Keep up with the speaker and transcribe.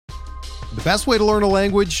The best way to learn a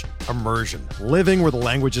language? Immersion. Living where the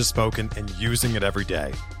language is spoken and using it every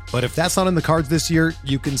day. But if that's not in the cards this year,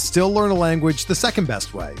 you can still learn a language the second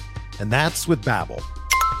best way, and that's with Babbel.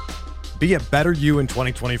 Be a better you in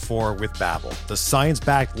 2024 with Babbel, the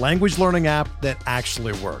science-backed language learning app that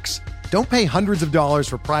actually works. Don't pay hundreds of dollars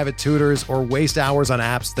for private tutors or waste hours on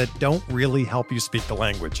apps that don't really help you speak the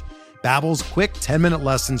language. Babbel's quick 10-minute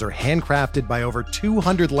lessons are handcrafted by over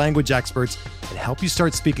 200 language experts and help you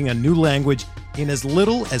start speaking a new language in as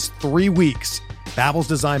little as 3 weeks. Babbel's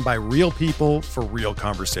designed by real people for real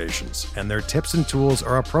conversations, and their tips and tools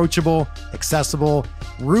are approachable, accessible,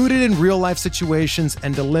 rooted in real-life situations,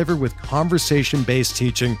 and delivered with conversation-based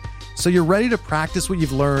teaching, so you're ready to practice what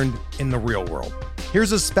you've learned in the real world.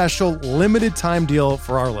 Here's a special limited-time deal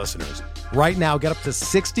for our listeners. Right now, get up to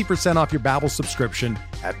 60% off your Babbel subscription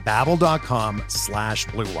at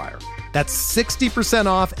babbel.com/Blue Wire. That's 60%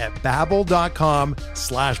 off at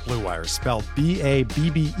babbel.com/Blue Wire, spelled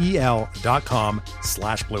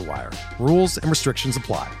BABBEL.com/Blue Wire. Rules and restrictions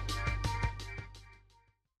apply.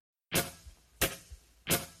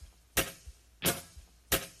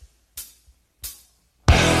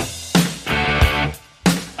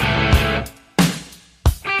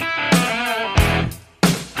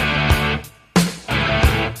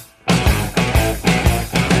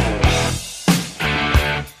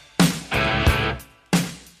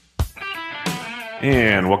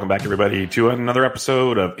 And welcome back, everybody, to another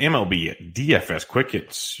episode of MLB DFS Quick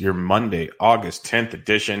Hits, your Monday, August 10th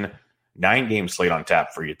edition. 9-game slate on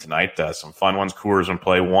tap for you tonight. Some fun ones. Coors in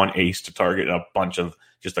play, one ace to target, a bunch of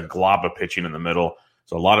just a glob of pitching in the middle.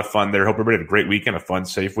 So a lot of fun there. Hope everybody had a great weekend, a fun,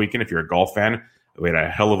 safe weekend. If you're a golf fan, we had a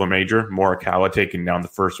hell of a major. Morikawa taking down the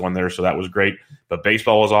first one there, so that was great. But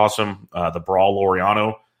baseball was awesome. The Brawl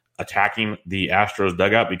Laureano attacking the Astros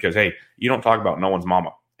dugout because, hey, you don't talk about no one's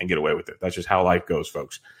mama and get away with it. That's just how life goes,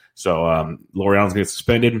 folks. So Laureano's going to get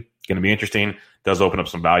suspended. Going to be interesting. Does open up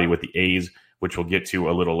some value with the A's, which we'll get to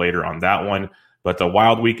a little later on that one. But the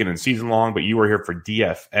wild weekend and season long, but you are here for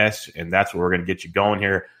DFS, and that's where we're going to get you going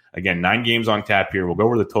here. Again, 9 games on tap here. We'll go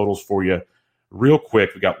over the totals for you real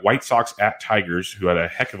quick. We got White Sox at Tigers, who had a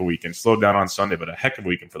heck of a weekend. Slowed down on Sunday, but a heck of a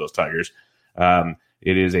weekend for those Tigers.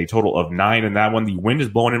 It is a total of 9 in that one. The wind is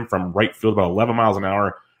blowing in from right field about 11 miles an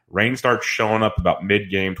hour. Rain starts showing up about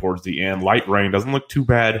mid-game towards the end. Light rain doesn't look too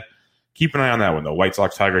bad. Keep an eye on that one, though. White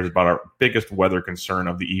Sox Tigers is about our biggest weather concern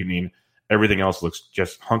of the evening. Everything else looks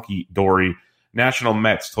just hunky-dory. National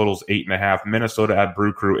Mets totals 8.5. Minnesota at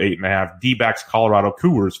Brew Crew 8.5. D-backs Colorado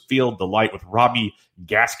Coors Field Delight with Robbie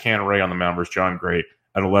Gas Can Ray on the mound versus John Gray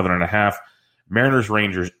at 11.5. Mariners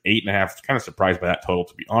Rangers 8.5. Kind of surprised by that total,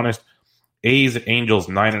 to be honest. A's Angels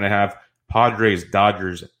 9.5. Padres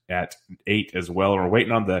Dodgers at 8 as well. And we're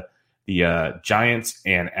waiting on the Giants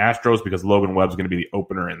and Astros because Logan Webb's going to be the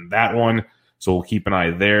opener in that one. So we'll keep an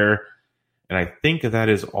eye there. And I think that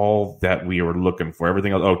is all that we were looking for.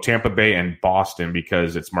 Everything else. Oh, Tampa Bay and Boston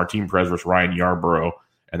because it's Martin Perez versus Ryan Yarbrough,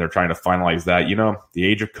 and they're trying to finalize that. You know, the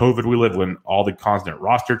age of COVID we live when all the constant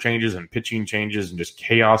roster changes and pitching changes and just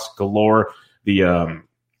chaos galore. The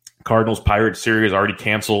Cardinals-Pirates series already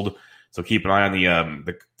canceled. So keep an eye on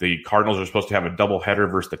the Cardinals are supposed to have a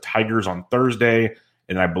doubleheader versus the Tigers on Thursday,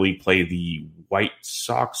 and I believe play the White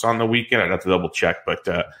Sox on the weekend. I'd have to double check, but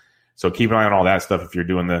so keep an eye on all that stuff if you're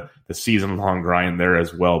doing the season long grind there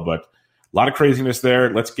as well. But a lot of craziness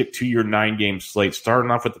there. Let's get to your 9-game slate.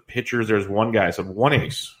 Starting off with the pitchers, there's one guy, so one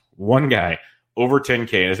ace, one guy over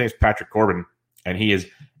 10K, and his name's Patrick Corbin, and he is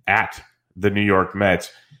at the New York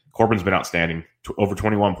Mets. Corbin's been outstanding. Over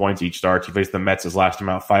 21 points each start. He faced the Mets his last time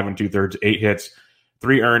out, 5 2/3, 8 hits,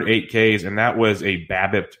 3 earned, 8 Ks, and that was a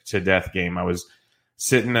BABIP to death game. I was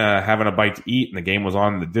sitting having a bite to eat, and the game was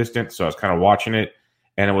on in the distance, so I was kind of watching it,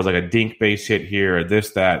 and it was like a dink base hit here,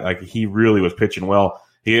 this, that. Like, he really was pitching well.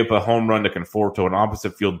 He hit a home run to Conforto, an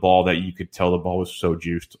opposite field ball that you could tell the ball was so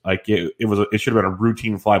juiced. Like, it should have been a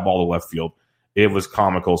routine fly ball to left field. It was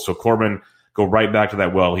comical. So Corbin go right back to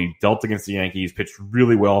that well. He dealt against the Yankees, pitched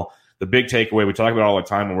really well. The big takeaway, we talk about all the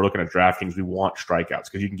time when we're looking at DraftKings, we want strikeouts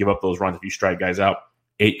because you can give up those runs if you strike guys out.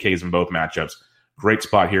 8 Ks in both matchups. Great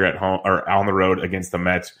spot here at home or on the road against the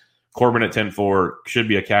Mets. Corbin at 10-4 should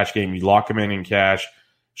be a cash game. You lock him in cash.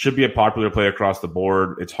 Should be a popular play across the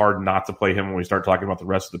board. It's hard not to play him when we start talking about the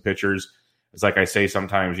rest of the pitchers. It's like I say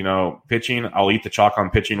sometimes, you know, pitching, I'll eat the chalk on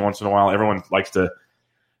pitching once in a while. Everyone likes to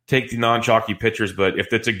take the non-chalky pitchers, but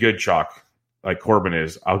if it's a good chalk like Corbin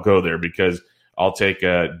is, I'll go there because I'll take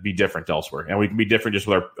be different elsewhere. And we can be different just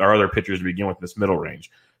with our other pitchers to begin with in this middle range.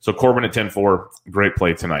 So Corbin at 10-4, great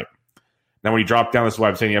play tonight. Now, when you drop down, this is why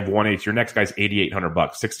I'm saying you have 1/8. Your next guy's $8,800,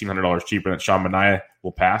 $1,600 cheaper than Sean Manaea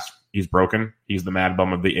will pass. He's broken. He's the mad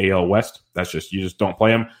bum of the AL West. That's just, you just don't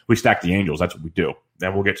play him. We stack the Angels. That's what we do.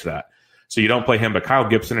 And we'll get to that. So you don't play him, but Kyle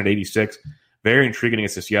Gibson at 86, very intriguing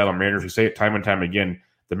against the Seattle Mariners. We say it time and time again.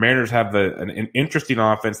 The Mariners have an interesting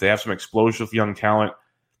offense. They have some explosive young talent,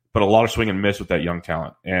 but a lot of swing and miss with that young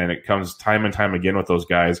talent. And it comes time and time again with those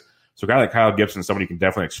guys. So a guy like Kyle Gibson, somebody you can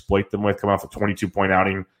definitely exploit them with, come off a 22-point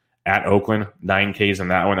outing at Oakland, 9 Ks in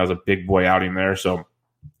that one. That was a big boy outing there. So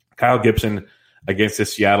Kyle Gibson against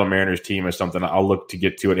this Seattle Mariners team is something I'll look to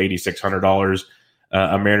get to at $8,600.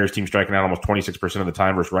 A Mariners team striking out almost 26% of the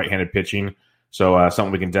time versus right-handed pitching. So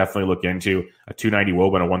something we can definitely look into. A 290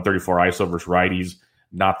 WOBA and a 134 ISO versus righties.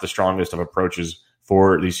 Not the strongest of approaches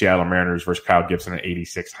for the Seattle Mariners versus Kyle Gibson at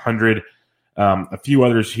 8,600. A few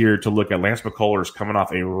others here to look at. Lance McCullers coming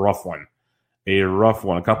off a rough one.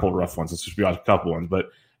 A couple of rough ones. Let's just be honest, a couple ones. But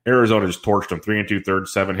Arizona just torched him. 3 2/3,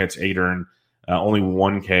 7 hits, 8 earned, only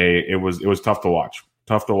 1 K. It was tough to watch.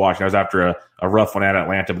 That was after a rough one at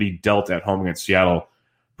Atlanta, but he dealt at home against Seattle.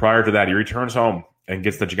 Prior to that, he returns home and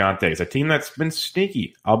gets the Gigantes, a team that's been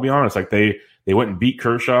sneaky. I'll be honest. Like they went and beat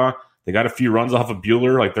Kershaw. They got a few runs off of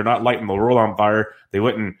Buehler. Like they're not lighting the world on fire. They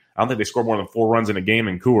went and I don't think they scored more than 4 runs in a game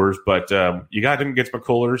in Coors, but you got him against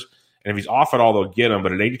McCullers. And if he's off at all, they'll get him.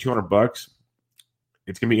 But at $8,200,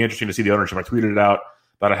 it's going to be interesting to see the ownership. I tweeted it out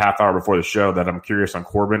about a half hour before the show that I'm curious on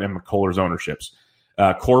Corbin and McCullers ownerships.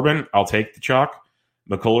 Corbin, I'll take the chalk.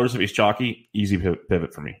 McCullers, if he's chalky, easy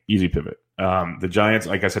pivot for me. Easy pivot. The Giants,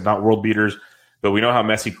 like I said, not world beaters, but we know how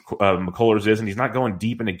messy McCullers is, and he's not going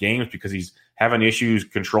deep into games because he's having issues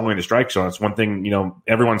controlling the strike zone. It's one thing,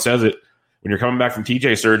 everyone says it. When you're coming back from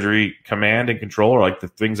TJ surgery, command and control are like the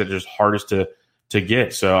things that are just hardest to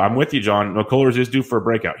get. So I'm with you, John. McCullers is due for a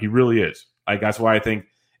breakout. He really is. That's why I think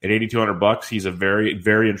at $8,200, he's a very,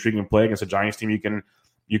 very intriguing play against a Giants team you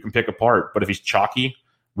can pick apart. But if he's chalky,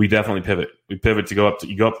 we definitely pivot. We pivot to go up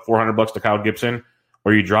 $400 to Kyle Gibson,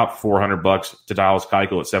 or you drop $400 to Dallas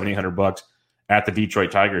Keuchel at $7,800 at the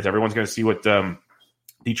Detroit Tigers. Everyone's going to see what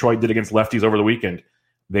Detroit did against lefties over the weekend.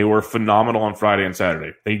 They were phenomenal on Friday and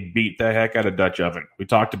Saturday. They beat the heck out of Dutch Oven. We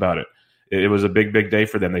talked about it. It was a big, big day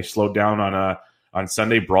for them. They slowed down on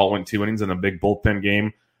Sunday. Brault went 2 innings in a big bullpen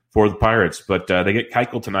game for the Pirates. But they get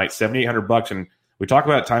Keuchel tonight, $7,800. And we talk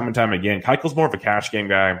about it time and time again. Keuchel's more of a cash game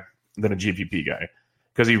guy than a GPP guy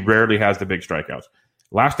because he rarely has the big strikeouts.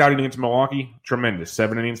 Last outing against Milwaukee, tremendous.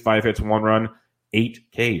 7 innings, 5 hits, 1 run, 8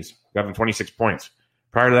 Ks. Got him 26 points.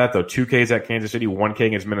 Prior to that, though, 2 Ks at Kansas City, 1 K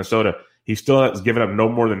against Minnesota. He still has given up no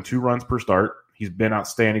more than 2 runs per start. He's been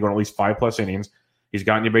outstanding, going at least 5+ innings. He's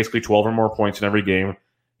gotten you basically 12 or more points in every game.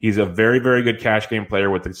 He's a very, very good cash game player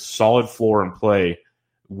with a solid floor and play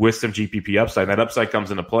with some GPP upside. And that upside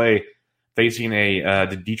comes into play facing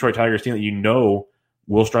the Detroit Tigers team that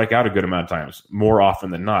will strike out a good amount of times, more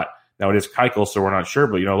often than not. Now, it is Keuchel, so we're not sure.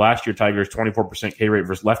 But, last year, Tigers 24% K rate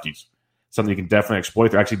versus lefties. Something you can definitely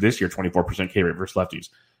exploit. Actually, this year, 24% K rate versus lefties.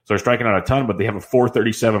 So they're striking out a ton, but they have a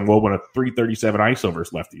 437 WOBA and a 337 ISO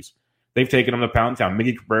versus lefties. They've taken them to Pound Town.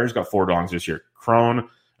 Miggy Cabrera's got 4 dongs this year. Crone,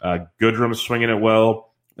 Goodrum's swinging it well.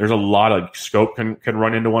 There's a lot of scope can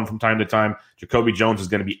run into one from time to time. Jacoby Jones is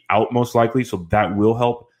going to be out most likely, so that will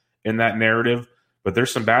help in that narrative. But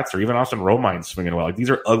there's some bats there. Even Austin Romine's swinging well. Like, these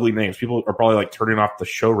are ugly names. People are probably turning off the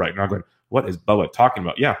show right now going, what is Bubba talking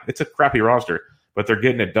about? Yeah, it's a crappy roster, but they're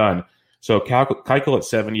getting it done. So Keuchel at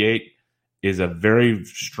 78 is a very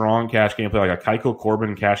strong cash game play, like a Keuchel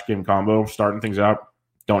Corbin cash game combo, starting things out.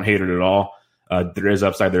 Don't hate it at all. There is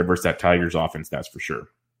upside there versus that Tigers offense, that's for sure.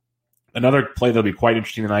 Another play that'll be quite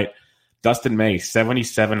interesting tonight, Dustin May,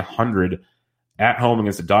 7,700 at home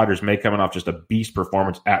against the Dodgers. May coming off just a beast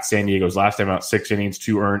performance at San Diego's last time out, 6 innings,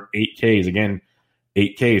 2 earned, 8 Ks. Again,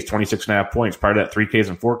 8 Ks, 26.5 points. Prior to that, 3 Ks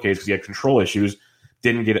and 4 Ks because he had control issues.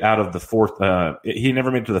 Didn't get out of the 4th. He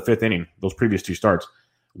never made it to the 5th inning, those previous 2 starts.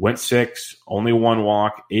 Went 6, only 1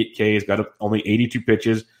 walk, 8 Ks, got only 82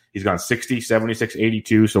 pitches. He's gone 60, 76,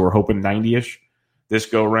 82, so we're hoping 90-ish this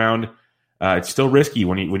go-round. It's still risky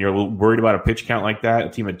when you're worried about a pitch count like that, a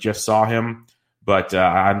team that just saw him. But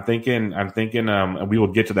I'm thinking, and we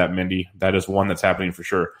will get to that, Mindy. That is one that's happening for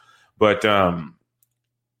sure. But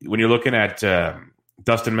when you're looking at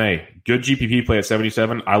Dustin May, good GPP play at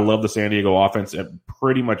 77. I love the San Diego offense at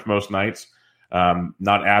pretty much most nights.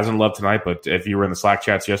 Not as in love tonight, but if you were in the Slack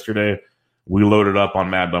chats yesterday, we loaded up on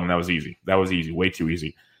Mad Bum. That was easy. Way too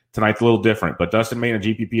easy. Tonight's a little different, but Dustin May and a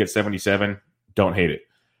GPP at 77, don't hate it.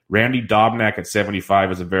 Randy Dobnak at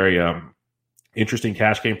 75 is a very interesting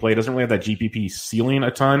cash game play. Doesn't really have that GPP ceiling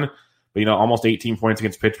a ton, but almost 18 points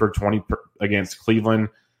against Pittsburgh, 20 against Cleveland.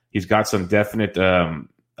 He's got some definite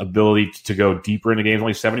ability to go deeper into games.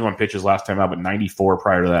 Only 71 pitches last time out, but 94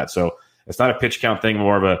 prior to that. So it's not a pitch count thing,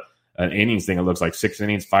 more of an innings thing. It looks like 6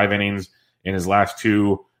 innings, 5 innings in his last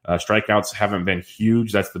 2. Strikeouts haven't been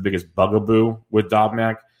huge. That's the biggest bugaboo with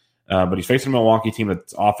Dobnak. But he's facing a Milwaukee team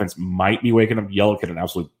that's offense might be waking up. Yelich hit an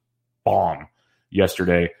absolute bomb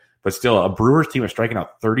yesterday. But still, a Brewers team is striking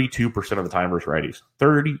out 32% of the time versus righties.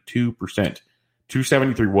 32%.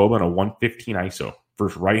 273 WOBA and a 115 ISO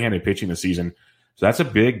versus right-handed pitching this season. So that's a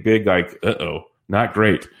big, not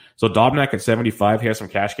great. So Dobnak at 75, he has some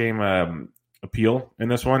cash game appeal in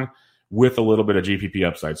this one with a little bit of GPP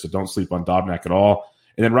upside. So don't sleep on Dobnak at all.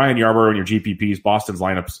 And then Ryan Yarbrough in your GPPs. Boston's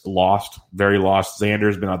lineups lost, very lost.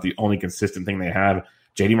 Xander's been not the only consistent thing they have.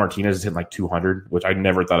 JD Martinez is hitting like 200, which I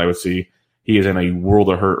never thought I would see. He is in a world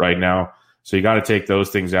of hurt right now. So you got to take those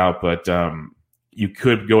things out. But you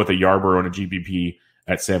could go with a Yarbrough and a GPP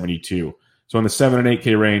at 72. So in the 7 and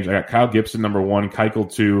 8K range, I got Kyle Gibson, number 1,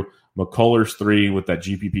 Keuchel 2, McCullers 3 with that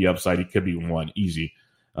GPP upside. He could be 1, easy.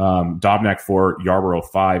 Dobnak 4, Yarbrough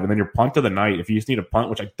 5. And then your punt of the night, if you just need a punt,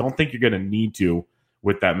 which I don't think you're going to need to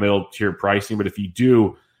with that middle tier pricing, but if you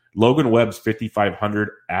do, Logan Webb's 5,500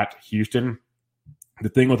 at Houston. The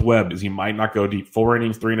thing with Webb is he might not go deep. 4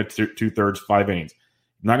 innings, 3 and 2/3, 5 innings.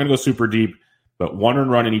 Not going to go super deep, but 1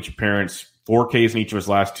 earned run in each appearance, 4 Ks in each of his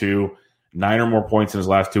last 2, 9 or more points in his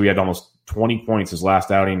last 2. He had almost 20 points his last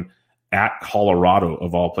outing at Colorado,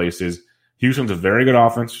 of all places. Houston's a very good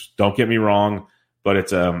offense, don't get me wrong, but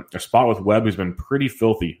it's a spot with Webb who's been pretty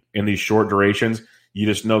filthy in these short durations. You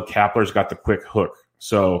just know Kapler's got the quick hook.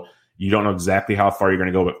 So you don't know exactly how far you're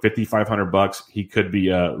going to go, but $5,500, he could be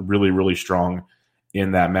really, really strong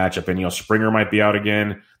in that matchup. And, Springer might be out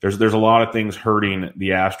again. There's a lot of things hurting the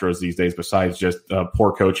Astros these days besides just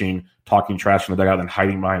poor coaching, talking trash from the dugout, and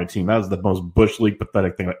hiding behind a team. That was the most Bush League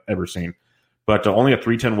pathetic thing I've ever seen. But only a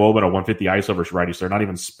 310 WOBA and a 150 ISO versus righties. So they're not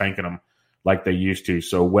even spanking them like they used to.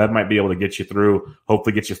 So Webb might be able to get you through,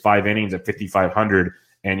 hopefully get you 5 innings at 5,500,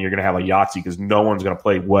 and you're going to have a Yahtzee because no one's going to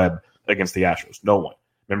play Webb against the Astros. No one.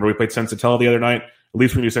 Remember we played Sensatella the other night? At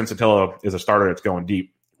least we knew Sensatella is a starter that's going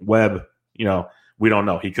deep. Webb, we don't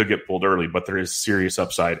know. He could get pulled early, but there is serious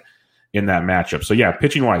upside in that matchup. So, yeah,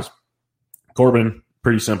 pitching-wise, Corbin,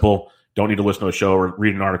 pretty simple. Don't need to listen to a show or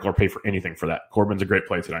read an article or pay for anything for that. Corbin's a great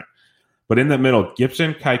play tonight. But in that middle,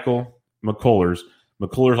 Gibson, Keuchel, McCullers.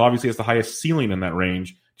 McCullers obviously has the highest ceiling in that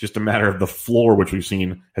range. Just a matter of the floor, which we've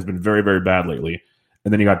seen has been very, very bad lately.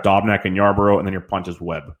 And then you got Dobnak and Yarbrough, and then your punt is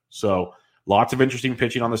Webb. So lots of interesting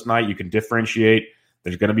pitching on this night. You can differentiate.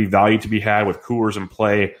 There's going to be value to be had with Coors in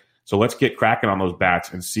play. So let's get cracking on those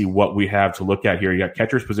bats and see what we have to look at here. You got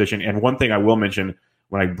catcher's position. And one thing I will mention,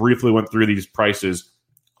 when I briefly went through these prices,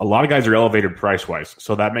 a lot of guys are elevated price-wise.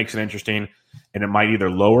 So that makes it interesting. And it might either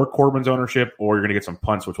lower Corbin's ownership or you're going to get some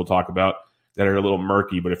punts, which we'll talk about, that are a little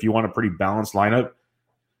murky. But if you want a pretty balanced lineup,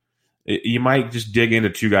 you might just dig into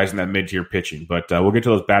 2 guys in that mid-tier pitching. But we'll get to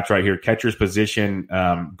those bats right here. Catcher's position,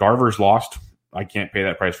 Garver's lost. I can't pay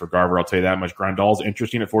that price for Garver, I'll tell you that much. Grandal's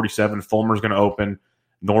interesting at 47. Fulmer's going to open.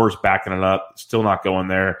 Nor's backing it up. Still not going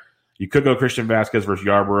there. You could go Christian Vasquez versus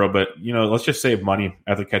Yarbrough, but, let's just save money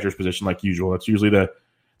at the catcher's position like usual. That's usually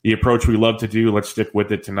the approach we love to do. Let's stick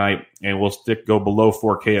with it tonight, and we'll go below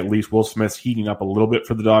 4K at least. Will Smith's heating up a little bit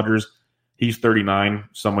for the Dodgers. He's 39,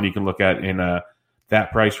 someone you can look at in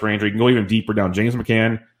that price range. Or you can go even deeper down. James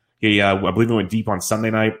McCann, I believe he went deep on Sunday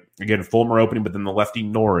night. Again, Fulmer opening, but then the lefty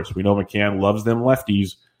Norris. We know McCann loves them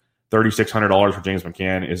lefties. $3,600 for James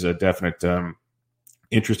McCann is a definite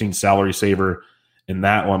interesting salary saver in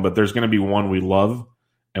that one. But there's going to be one we love,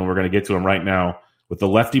 and we're going to get to him right now. With the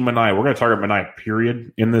lefty Manaea, we're going to target Manaea,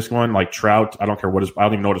 period, in this one. Like Trout, I don't care I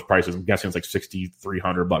don't even know what his price is. I'm guessing it's like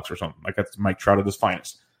 $6,300 or something. Like that's Mike Trout at his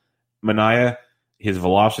finest. Manaea, his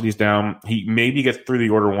velocity's down. He maybe gets through the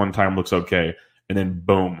order one time, looks okay, and then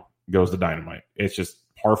boom, goes the dynamite. It's just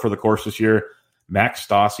par for the course this year. Max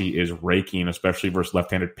Stassi is raking, especially versus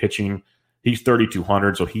left-handed pitching. He's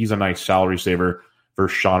 3,200, so he's a nice salary saver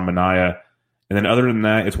versus Sean Manaea. And then other than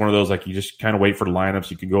that, it's one of those, like, you just kind of wait for the lineups.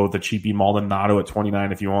 You can go with the cheapy Maldonado at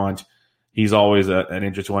 29 if you want. He's always an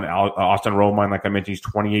interesting one. Austin Romine, like I mentioned, he's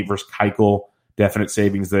 28 versus Keuchel. Definite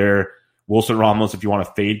savings there. Wilson Ramos, if you want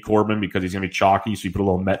to fade Corbin because he's going to be chalky, so you put a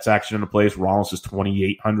little Mets action into place. Ramos is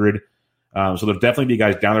 2,800. So there'll definitely be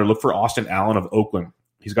guys down there. Look for Austin Allen of Oakland.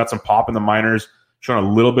 He's got some pop in the minors, shown a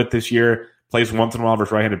little bit this year. Plays once in a while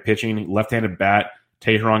versus right-handed pitching. Left-handed bat.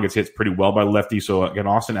 Teheran gets hit pretty well by lefty. So, again,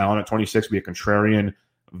 Austin Allen at 26 would be a contrarian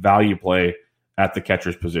value play at the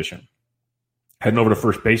catcher's position. Heading over to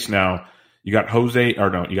first base now, you got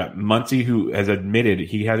Muncy, who has admitted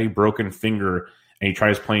he had a broken finger and he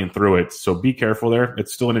tries playing through it. So be careful there.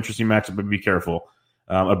 It's still an interesting matchup, but be careful.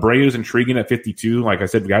 Abreu is intriguing at 52. Like I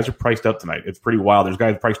said, the guys are priced up tonight. It's pretty wild. There's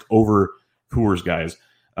guys priced over Coors guys.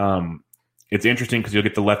 It's interesting because you'll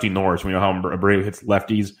get the lefty Norris. We know how Abreu hits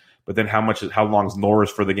lefties, but then how long is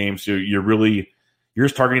Norris for the game? So you're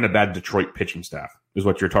just targeting a bad Detroit pitching staff is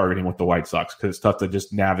what you're targeting with the White Sox, because it's tough to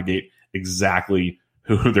just navigate exactly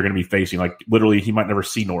who they're going to be facing. Like literally, he might never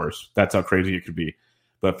see Norris. That's how crazy it could be.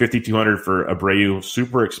 But 5,200 for Abreu,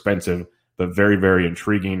 super expensive, but very, very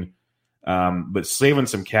intriguing. But saving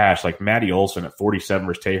some cash, like Matty Olson at 47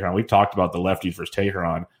 versus Teheran. We talked about the lefties versus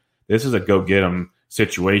Teheran. This is a go get 'em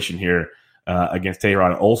situation here against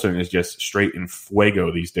Teheran. Olson is just straight in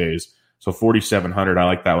fuego these days. So 4,700, I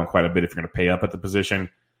like that one quite a bit if you're going to pay up at the position.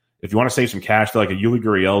 If you want to save some cash, like a Yuli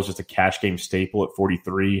Gurriel is just a cash game staple at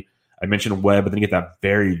 43. I mentioned Webb, but then you get that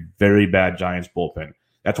very, very bad Giants bullpen.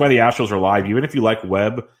 That's why the Astros are live. Even if you like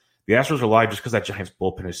Webb, the Astros are live just because that Giants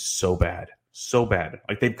bullpen is so bad. So bad.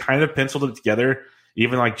 Like they've kind of penciled it together.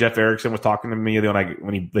 Even like Jeff Erickson was talking to me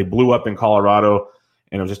when they blew up in Colorado,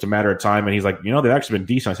 and it was just a matter of time. And he's like, they've actually been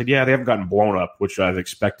decent. I said, yeah, they haven't gotten blown up, which I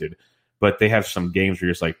expected. But they have some games where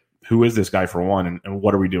you're just like, who is this guy for one, and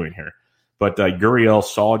what are we doing here? But Gurriel,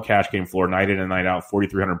 solid cash game floor, night in and night out,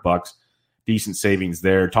 $4,300, decent savings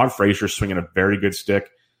there. Todd Frazier's swinging a very good stick.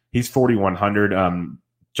 He's 4,100.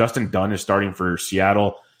 Justin Dunn is starting for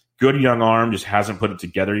Seattle. Good young arm, just hasn't put it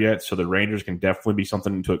together yet. So the Rangers can definitely be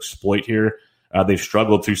something to exploit here. They've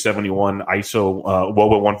struggled 271 ISO,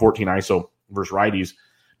 WOBA 114 ISO versus righties.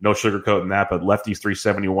 No sugarcoat in that, but lefties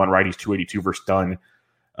 371, righties 282 versus Dunn.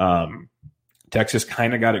 Texas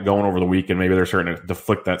kind of got it going over the weekend. Maybe they're starting to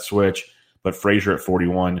flick that switch. But Frazier at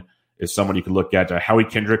 41 is someone you can look at. Howie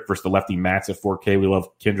Kendrick versus the lefty Matz at 4K. We love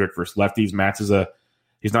Kendrick versus lefties. Matz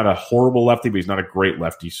he's not a horrible lefty, but he's not a great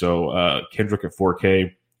lefty. So Kendrick at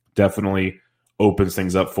 4K definitely opens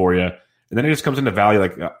things up for you. And then it just comes into value.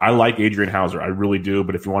 Like I like Adrian Hauser. I really do.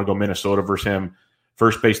 But if you want to go Minnesota versus him,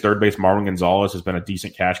 first base, third base, Marwin Gonzalez has been a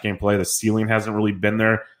decent cash game play. The ceiling hasn't really been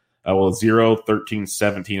there. 0, 13,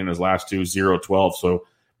 17 in his last two, 0, 12. So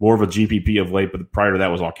more of a GPP of late, but prior to that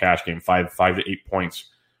was all cash game, 5 to 8 points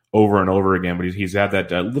over and over again. But he's had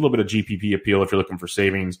that little bit of GPP appeal if you're looking for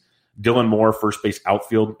savings. Dylan Moore, first base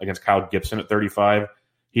outfield against Kyle Gibson at 35.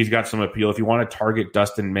 He's got some appeal. If you want to target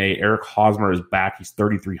Dustin May, Eric Hosmer is back. He's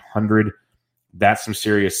 3,300. That's some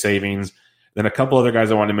serious savings. Then a couple other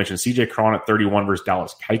guys I wanted to mention. CJ Cron at 31 versus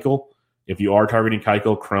Dallas Keuchel. If you are targeting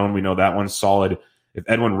Keuchel, Cron, we know that one's solid. If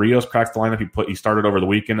Edwin Rios cracks the lineup, he started over the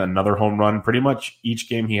weekend, another home run. Pretty much each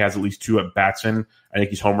game he has at least 2 at bats in. I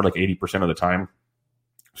think he's homered like 80% of the time.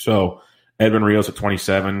 So Edwin Rios at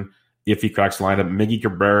 27. If he cracks the lineup, Miggy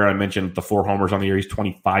Cabrera, I mentioned the 4 homers on the year. He's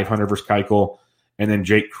 2,500 versus Keuchel. And then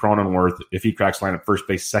Jake Cronenworth, if he cracks the lineup, first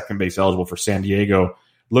base, second base eligible for San Diego.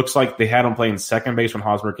 Looks like they had him playing second base when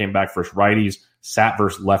Hosmer came back versus righties, sat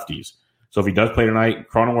versus lefties. So if he does play tonight,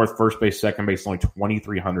 Cronenworth, first base, second base, only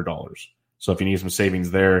 $2,300. So if you need some savings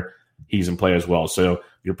there, he's in play as well. So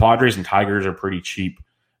your Padres and Tigers are pretty cheap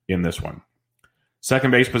in this one.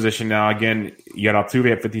 Second base position now, again, you got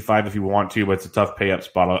Altuve at 55 if you want to, but it's a tough pay-up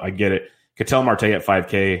spot. I get it. Ketel Marte at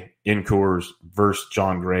 5K in Coors versus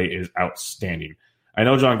John Gray is outstanding. I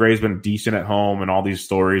know John Gray's been decent at home and all these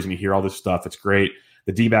stories, and you hear all this stuff. It's great.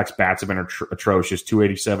 The D-backs bats have been atrocious.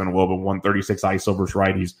 287 WOBA, 136 ISO versus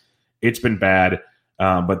righties. It's been bad,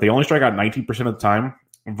 but they only strike out 19% of the time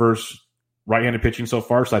versus right-handed pitching so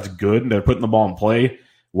far, so that's good. They're putting the ball in play.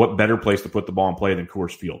 What better place to put the ball in play than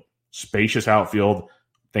Coors Field? Spacious outfield.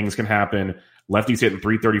 Things can happen. Lefties hitting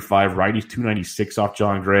 335, righties 296 off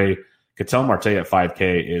John Gray. Ketel Marte at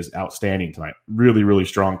 5K is outstanding tonight. Really, really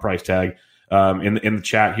strong price tag. In the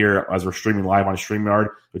chat here, as we're streaming live on StreamYard,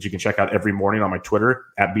 which you can check out every morning on my Twitter,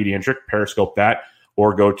 at BDintric, Periscope that,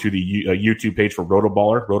 or go to the YouTube page for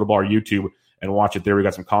Rotoballer YouTube, and watch it there. We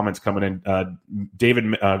got some comments coming in.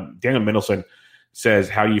 Daniel Mendelson says,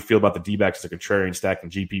 how do you feel about the D-backs as a contrarian stack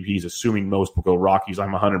and GPPs, assuming most will go Rockies?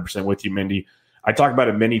 I'm 100% with you, Mindy. I talk about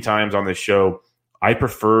it many times on this show. I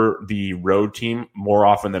prefer the road team more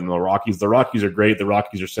often than the Rockies. The Rockies are great. The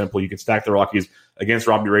Rockies are simple. You can stack the Rockies against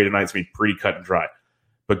Robbie Ray tonight. It's going to be pretty cut and dry.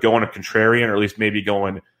 But going a contrarian, or at least maybe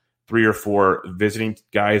going 3 or 4 visiting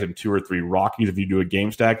guys and 2 or 3 Rockies, if you do a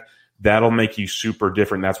game stack, that'll make you super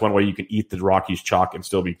different. That's one way you can eat the Rockies chalk and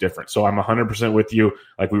still be different. So I'm 100% with you.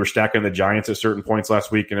 Like we were stacking the Giants at certain points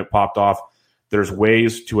last week and it popped off. There's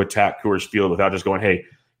ways to attack Coors Field without just going, hey,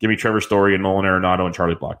 give me Trevor Story and Nolan Arenado and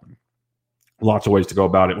Charlie Blackmon. Lots of ways to go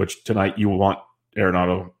about it, which tonight you want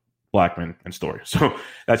Arenado, Blackmon, and Story. So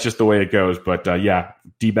that's just the way it goes. But yeah,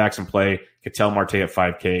 D-backs in play. Ketel Marte at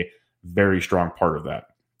 5K, very strong part of that.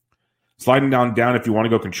 Sliding down if you want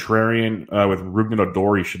to go contrarian with Rougned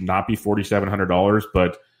Odor, he should not be $4,700,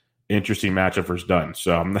 but interesting matchup for Dunn.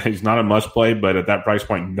 So he's not a must play, but at that price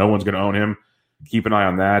point, no one's going to own him. Keep an eye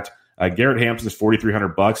on that. Garrett Hampson is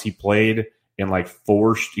 $4,300. He played in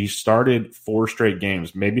he started 4 straight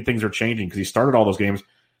games. Maybe things are changing because he started all those games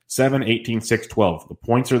 7, 18, 6, 12. The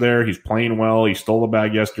points are there. He's playing well. He stole the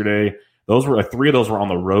bag yesterday. Those were 3 of those were on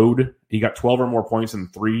the road. He got 12 or more points in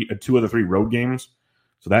 2 of the 3 road games.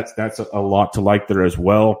 So that's a lot to like there as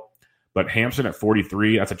well. But Hampson at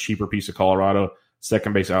 43, that's a cheaper piece of Colorado.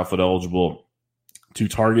 Second base outfield eligible to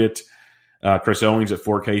target. Chris Owings at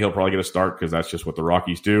 4K, he'll probably get a start because that's just what the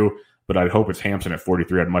Rockies do. But I'd hope it's Hampson at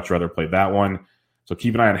 43. I'd much rather play that one. So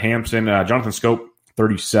keep an eye on Hampson. Jonathan Scope,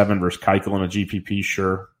 37 versus Keuchel in a GPP,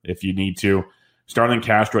 sure, if you need to. Starling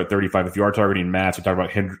Castro at 35. If you are targeting Mats, we talk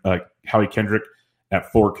about Howie Kendrick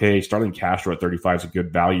at 4K. Starling Castro at 35 is a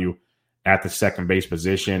good value at the second base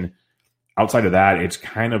position. Outside of that, it's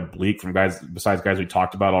kind of bleak from guys, besides guys we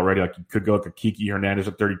talked about already. Like you could go with Kiki Hernandez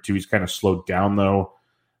at 32. He's kind of slowed down, though.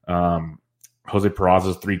 Jose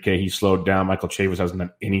Peraza's 3K. He's slowed down. Michael Chavis hasn't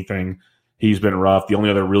done anything. He's been rough. The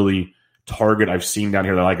only other really target I've seen down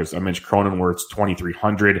here that I like is I mentioned Cronenworth's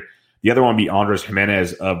 2,300. The other one would be Andres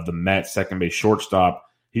Jimenez of the Mets, second base shortstop.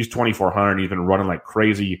 He's 2,400. He's been running like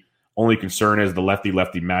crazy. Only concern is the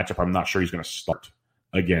lefty-lefty matchup. I'm not sure he's going to start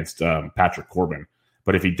against Patrick Corbin.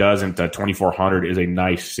 But if he doesn't, 2,400 is a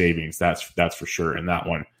nice savings. That's for sure in that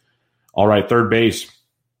one. All right, third base.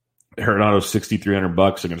 Arenado's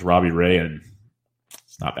 $6,300 against Robbie Ray, and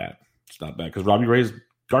it's not bad. It's not bad because Robbie Ray's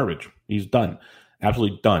garbage. He's done.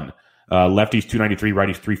 Absolutely done. Lefty's 293,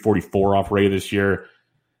 righty's 344 off Ray this year.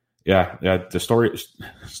 Yeah. The Story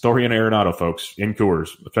and Arenado, folks, in Coors,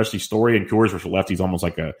 especially Story and Coors versus lefties, almost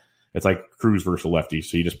like it's like Cruz versus lefty.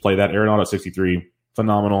 So you just play that. Arenado at 63,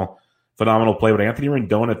 phenomenal play. But Anthony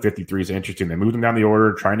Rendon at 53 is interesting. They moved him down the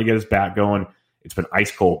order, trying to get his bat going. It's been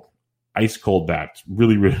ice cold bat.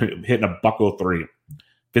 Really, really hitting a $103.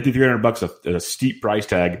 $5,300 a steep price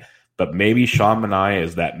tag. But maybe Sean Manaea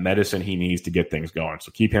is that medicine he needs to get things going.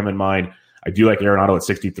 So keep him in mind. I do like Arenado at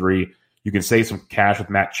 63. You can save some cash with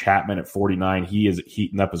Matt Chapman at 49. He is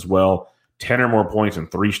heating up as well. 10 or more points in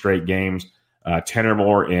 3 straight games. 10 or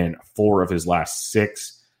more in 4 of his last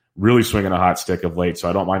 6. Really swinging a hot stick of late. So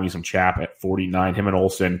I don't mind me some Chap at 49. Him and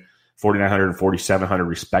Olsen, 4,900 and 4,700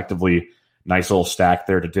 respectively. Nice little stack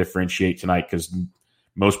there to differentiate tonight because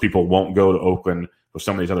most people won't go to Oakland with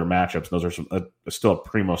some of these other matchups. Those are still a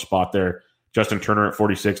primo spot there. Justin Turner at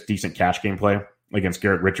 46, decent cash game play against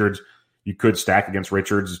Garrett Richards. You could stack against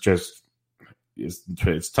Richards.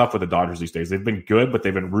 It's tough with the Dodgers these days. They've been good, but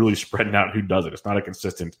they've been really spreading out who does it. It's not a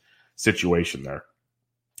consistent situation there.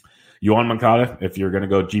 Yoan Moncada, if you're going to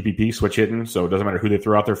go GPP, switch hitting, so it doesn't matter who they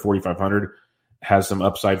throw out there, 4,500 has some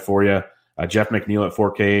upside for you. Jeff McNeil at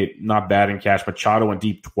 4K, not bad in cash. Machado went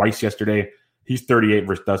deep twice yesterday. He's 38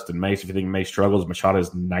 versus Dustin May. So if you think May struggles, Machado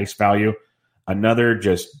is nice value. Another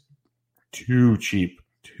just too cheap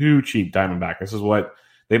Diamondback. This is what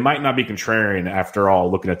they might not be contrarian after all,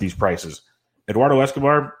 looking at these prices. Eduardo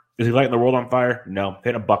Escobar, is he lighting the world on fire? No,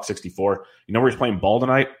 hitting $164. You know where he's playing ball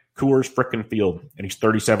tonight? Coors frickin' Field, and he's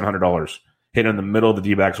 $3,700. Hitting in the middle of the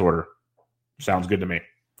D-backs order. Sounds good to me.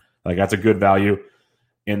 Like that's a good value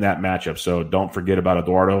in that matchup. So don't forget about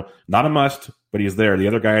Eduardo. Not a must, but he's there. The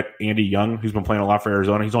other guy, Andy Young, who's been playing a lot for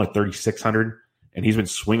Arizona, he's only 3,600, and he's been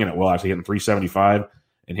swinging it well, actually hitting 375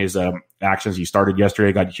 in his actions. He started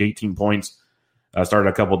yesterday, got you 18 points. Started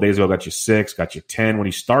a couple of days ago, got you 6, got you 10. When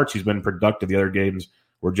he starts, he's been productive. The other games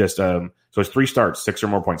were just so it's 3 starts, 6 or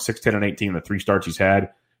more points, 6, 10, and 18. The 3 starts he's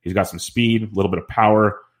had. He's got some speed, a little bit of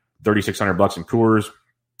power. $3,600 in Coors.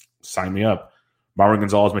 Sign me up. Marwin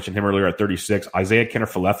Gonzalez, mentioned him earlier at 36. Isaiah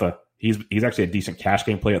Kiner-Falefa, he's actually a decent cash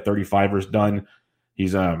game play at 35 versus Dunn.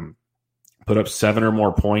 He's put up 7 or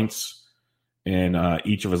more points in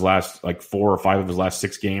each of his last 4 or 5 of his last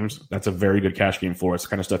 6 games. That's a very good cash game for us. The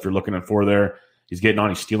kind of stuff you're looking for there. He's getting on.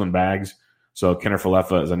 He's stealing bags. So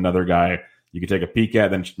Kiner-Falefa is another guy you can take a peek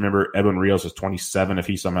at. Then remember, Edwin Rios is 27. If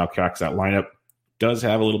he somehow cracks that lineup, does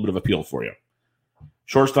have a little bit of appeal for you.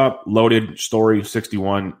 Shortstop, loaded. Story,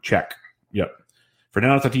 61. Check. Yep.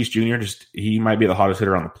 Fernando Tatis Jr., he might be the hottest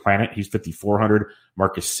hitter on the planet. He's 5,400.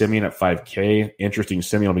 Marcus Semien at 5K. Interesting.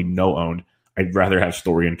 Semien will be no-owned. I'd rather have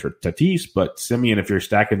Story and Tatis, but Semien, if you're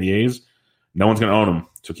stacking the A's, no one's going to own him.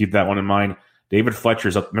 So keep that one in mind. David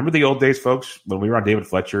Fletcher's up. Remember the old days, folks, when we were on David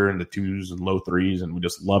Fletcher in the 2s and low 3s, and we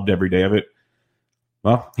just loved every day of it?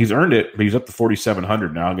 Well, he's earned it, but he's up to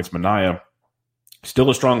 4,700 now against Manaea. Still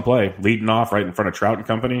a strong play, leading off right in front of Trout and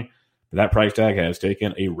company. But that price tag has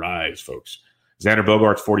taken a rise, folks. Xander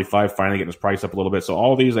Bogaerts, 45, finally getting his price up a little bit. So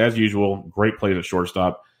all of these, as usual, great plays at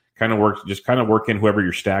shortstop. Kind of work in whoever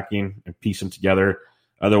you're stacking and piece them together.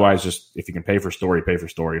 Otherwise, just if you can pay for Story, pay for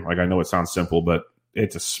Story. Like, I know it sounds simple, but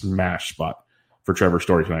it's a smash spot for Trevor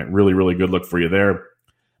Story tonight. Really, really good look for you there.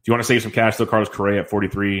 If you want to save some cash, though, Carlos Correa at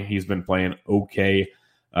 43. He's been playing okay.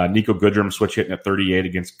 Nico Goodrum switch hitting at 38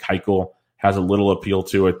 against Keuchel. Has a little appeal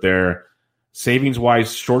to it there.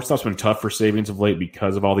 Savings-wise, shortstop's been tough for savings of late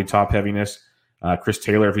because of all the top heaviness. Chris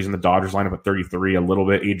Taylor, if he's in the Dodgers lineup at 33, a little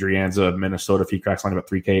bit. Adrianza of Minnesota, if he cracks lineup at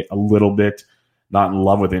 3K, a little bit. Not in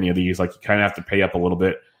love with any of these. Like, you kind of have to pay up a little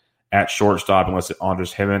bit at shortstop unless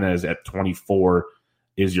Andres Jimenez at 24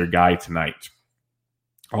 is your guy tonight.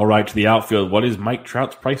 All right, to the outfield. What is Mike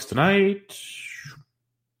Trout's price tonight?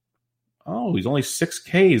 Oh, he's only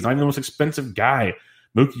 6K. He's not even the most expensive guy.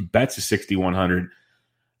 Mookie Betts is 6,100.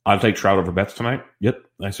 I'll take Trout over Betts tonight. Yep,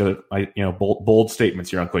 I said it. Bold statements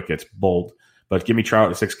here on Quick Hits. Bold. But give me Trout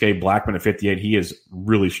at 6K. Blackman at 58. He is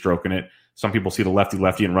really stroking it. Some people see the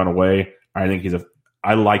lefty and run away.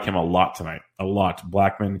 I like him a lot tonight. A lot.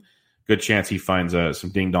 Blackman, good chance he finds some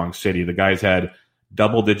ding-dong city. The guy's had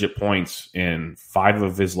double-digit points in 5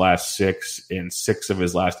 of his last 6, in 6 of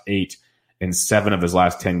his last 8, in 7 of his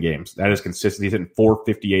last 10 games. That is consistent. He's hitting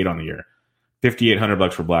 458 on the year.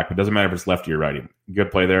 $5,800 for Blackman. Doesn't matter if it's lefty or righty.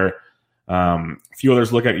 Good play there. A few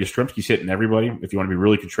others look at Yastrzemski's hitting everybody. If you want to be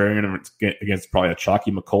really contrarian against probably a chalky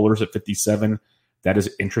McCullers at 57, that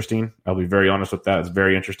is interesting. I'll be very honest with that. It's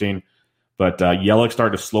very interesting. But Yelich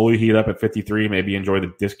started to slowly heat up at 53. Maybe enjoy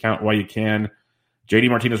the discount while you can. JD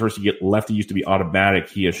Martinez versus lefty used to be automatic.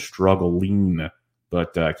 He is struggling,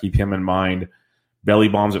 but keep him in mind. Belly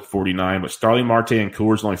bombs at 49, but Starling Marte and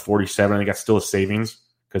Coors only 47. I think that's still a savings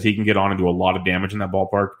because he can get on and do a lot of damage in that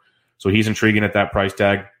ballpark. So he's intriguing at that price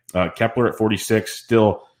tag. Kepler at 46,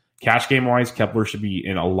 still cash game wise, Kepler should be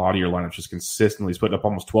in a lot of your lineups just consistently. He's putting up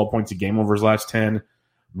almost 12 points a game over his last 10.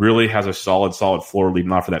 Really has a solid floor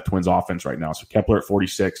leading off for that Twins offense right now. So Kepler at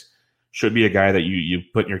 46 should be a guy that you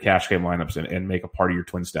put in your cash game lineups and make a part of your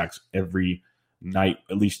Twin stacks every night.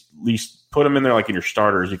 At least put him in there like in your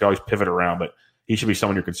starters. You can always pivot around, but he should be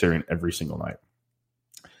someone you're considering every single night.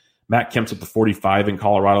 Matt Kemp's at the 45 in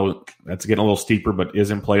Colorado. That's getting a little steeper, but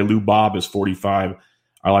is in play. Lou Bob is 45.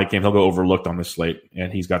 I like him. He'll go overlooked on this slate,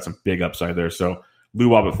 and he's got some big upside there. So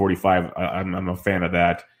Lou Bob at 45, I'm a fan of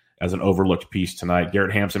that as an overlooked piece tonight.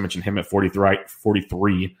 Garrett Hampson, mentioned him at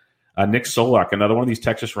 43. Nick Solak, another one of these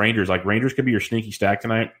Texas Rangers. Like, Rangers could be your sneaky stack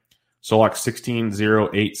tonight. Solak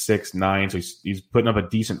 16-0-8-6-9. So he's putting up a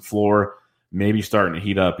decent floor, maybe starting to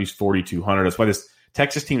heat up. He's 4,200. That's why this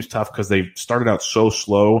Texas team's tough, because they started out so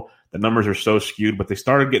slow. The numbers are so skewed, but they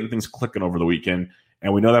started getting things clicking over the weekend.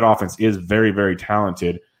 And we know that offense is very, very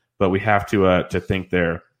talented, but we have to think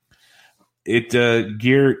there.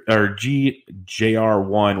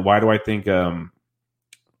 GJR1. Why do I think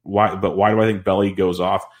why do I think Belly goes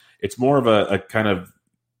off? It's more of a kind of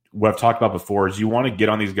what I've talked about before. Is you want to get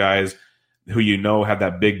on these guys who you know have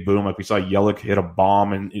that big boom. Like we saw Yelich hit a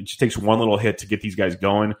bomb, and it just takes one little hit to get these guys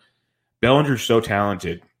going. Bellinger's so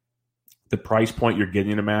talented. The price point you're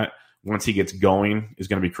getting him at once he gets going is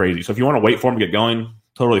going to be crazy. So if you want to wait for him to get going,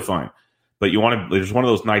 totally fine. But there's one of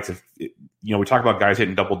those nights we talk about guys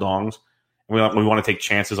hitting double dongs, and we want to take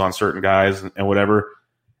chances on certain guys and whatever.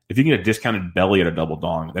 If you get a discounted Belly at a double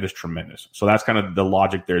dong, that is tremendous. So that's kind of the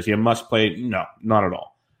logic there. Is he a must play? No, not at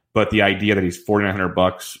all. But the idea that he's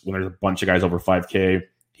 $4,900 when there's a bunch of guys over 5K,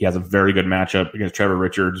 he has a very good matchup against Trevor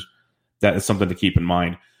Richards. That is something to keep in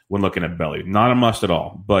mind when looking at Belly. Not a must at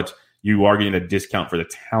all, but you are getting a discount for the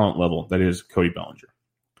talent level that is Cody Bellinger.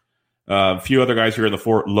 A few other guys here in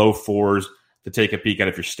the low fours to take a peek at.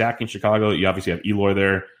 If you're stacking Chicago, you obviously have Eloy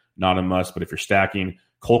there. Not a must, but if you're stacking,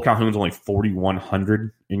 Cole Calhoun's only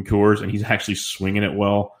 4,100 in Coors, and he's actually swinging it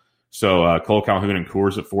well. So Cole Calhoun and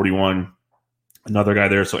Coors at 41. Another guy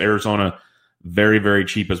there. So Arizona, very, very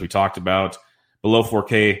cheap, as we talked about. Below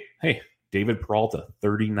 4K, hey, David Peralta,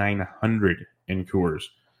 3,900 in Coors.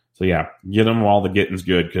 So, yeah, get them while the getting's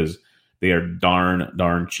good, because they are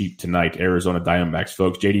darn cheap tonight. Arizona Diamondbacks,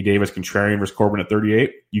 folks. J.D. Davis, contrarian versus Corbin at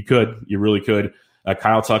 38. You really could.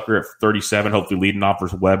 Kyle Tucker at 37, hopefully leading off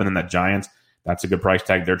versus Webb and then that Giants. That's a good price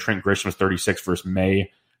tag there. Trent Grisham is 36 versus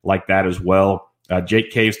May. Like that as well.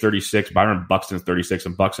 Jake Cave's 36. Byron Buxton's 36.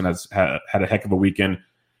 And Buxton has had a heck of a weekend.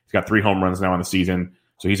 He's got 3 home runs now in the season.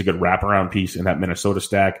 So he's a good wraparound piece in that Minnesota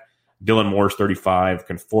stack. Dylan Moore's 35.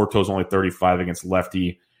 Conforto's only 35 against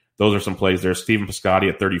lefty. Those are some plays there. Steven Piscotty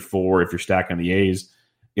at 34, if you're stacking the A's,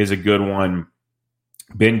 is a good one.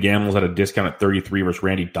 Ben Gamel's at a discount at 33 versus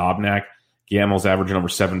Randy Dobnak. Gamel's averaging over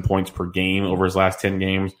 7 points per game over his last 10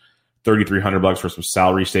 games. $3,300 for some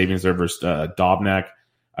salary savings there versus Dobnak.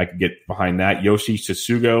 I could get behind that. Yoshi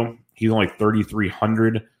Tsutsugo, he's only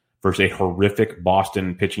 $3,300 versus a horrific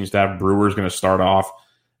Boston pitching staff. Brewer's going to start off,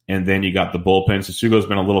 and then you got the bullpen. Tsutsugo's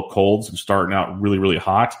been a little cold, so starting out really, really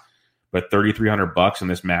hot. But $3,300 in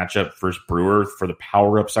this matchup versus Brewer for the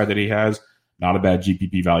power upside that he has, not a bad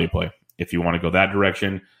GPP value play if you want to go that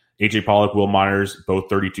direction. AJ Pollock, Will Myers, both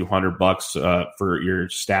 $3,200 for your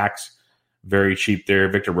stacks. Very cheap there.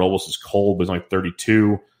 Victor Robles is cold, but he's only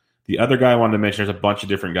 $32. The other guy I wanted to mention, there's a bunch of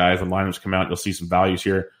different guys. When lineups come out, you'll see some values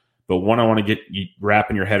here. But one I want to get you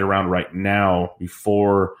wrapping your head around right now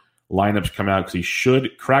before lineups come out, because he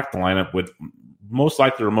should crack the lineup with most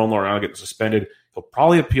likely Ramon Laureano getting suspended. He'll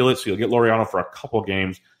probably appeal it, so you'll get Laureano for a couple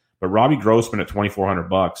games. But Robbie Grossman at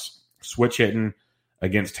 $2,400, switch hitting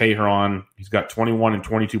against Teheran. He's got 21 and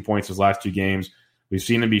 22 points his last 2 games. We've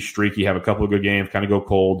seen him be streaky, have a couple of good games, kind of go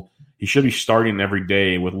cold. He should be starting every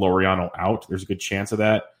day with Laureano out. There's a good chance of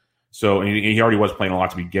that. So, and he already was playing a lot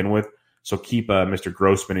to begin with. So keep Mr.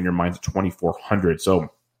 Grossman in your minds at $2,400. So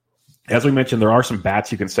as we mentioned, there are some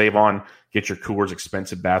bats you can save on. Get your Coors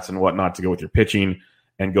expensive bats and whatnot to go with your pitching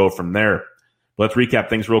and go from there. But let's recap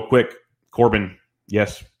things real quick. Corbin,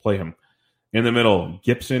 yes, play him. In the middle,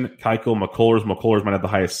 Gibson, Keuchel, McCullers. McCullers might have the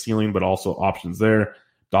highest ceiling, but also options there.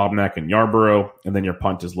 Dobnak and Yarborough. And then your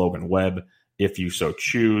punt is Logan Webb, if you so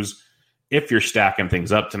choose. If you're stacking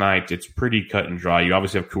things up tonight, it's pretty cut and dry. You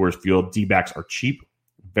obviously have Coors Field. D-backs are cheap,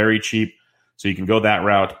 very cheap, so you can go that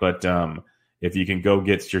route. But if you can go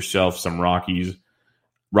get yourself some Rockies,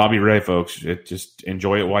 Robbie Ray, folks, just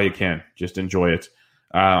enjoy it while you can. Just enjoy it.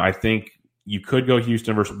 I think you could go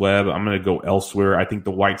Houston versus Webb. I'm going to go elsewhere. I think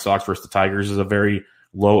the White Sox versus the Tigers is a very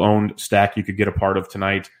low-owned stack you could get a part of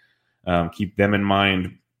tonight. Keep them in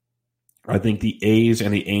mind. I think the A's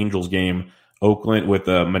and the Angels game, Oakland with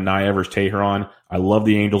Manaea versus Teheran. I love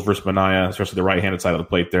the Angels versus Manaea, especially the right-handed side of the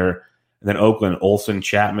plate there. And then Oakland, Olsen,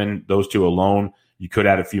 Chapman, those two alone. You could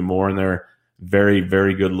add a few more in there. Very,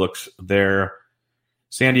 very good looks there.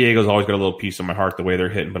 San Diego's always got a little piece of my heart the way they're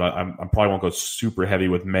hitting, but I probably won't go super heavy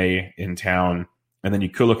with May in town. And then you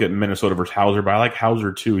could look at Minnesota versus Hauser, but I like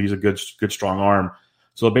Hauser too. He's a good strong arm.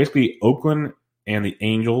 So basically, Oakland and the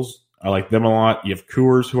Angels, I like them a lot. You have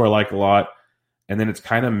Coors, who I like a lot. And then it's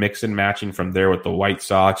kind of mix and matching from there with the White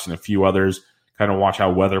Sox and a few others. Kind of watch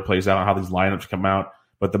how weather plays out, how these lineups come out.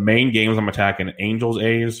 But the main games I'm attacking, Angels,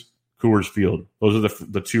 A's, Coors Field. Those are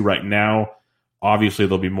the two right now. Obviously,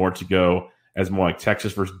 there'll be more to go as more like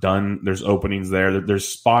Texas versus Dunn. There's openings there. There's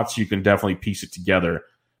spots you can definitely piece it together.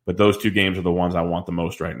 But those two games are the ones I want the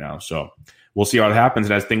most right now. So we'll see how it happens.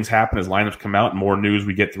 And as things happen, as lineups come out, more news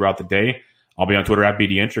we get throughout the day, I'll be on Twitter at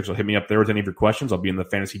BDintric, so hit me up there with any of your questions. I'll be in the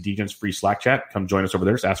Fantasy Degens free Slack chat. Come join us over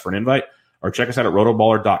there. Just ask for an invite. Or check us out at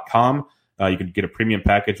rotoballer.com. You can get a premium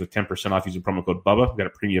package with 10% off using promo code BUBBA. We've got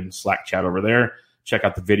a premium Slack chat over there. Check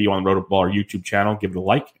out the video on Rotoballer YouTube channel. Give it a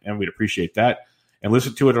like, and we'd appreciate that. And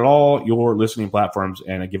listen to it at all your listening platforms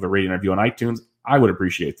and give a rating and review on iTunes. I would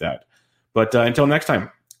appreciate that. But until next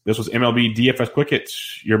time, this was MLB DFS Quick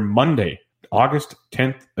Hits, your Monday, August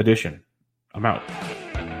 10th edition. I'm out.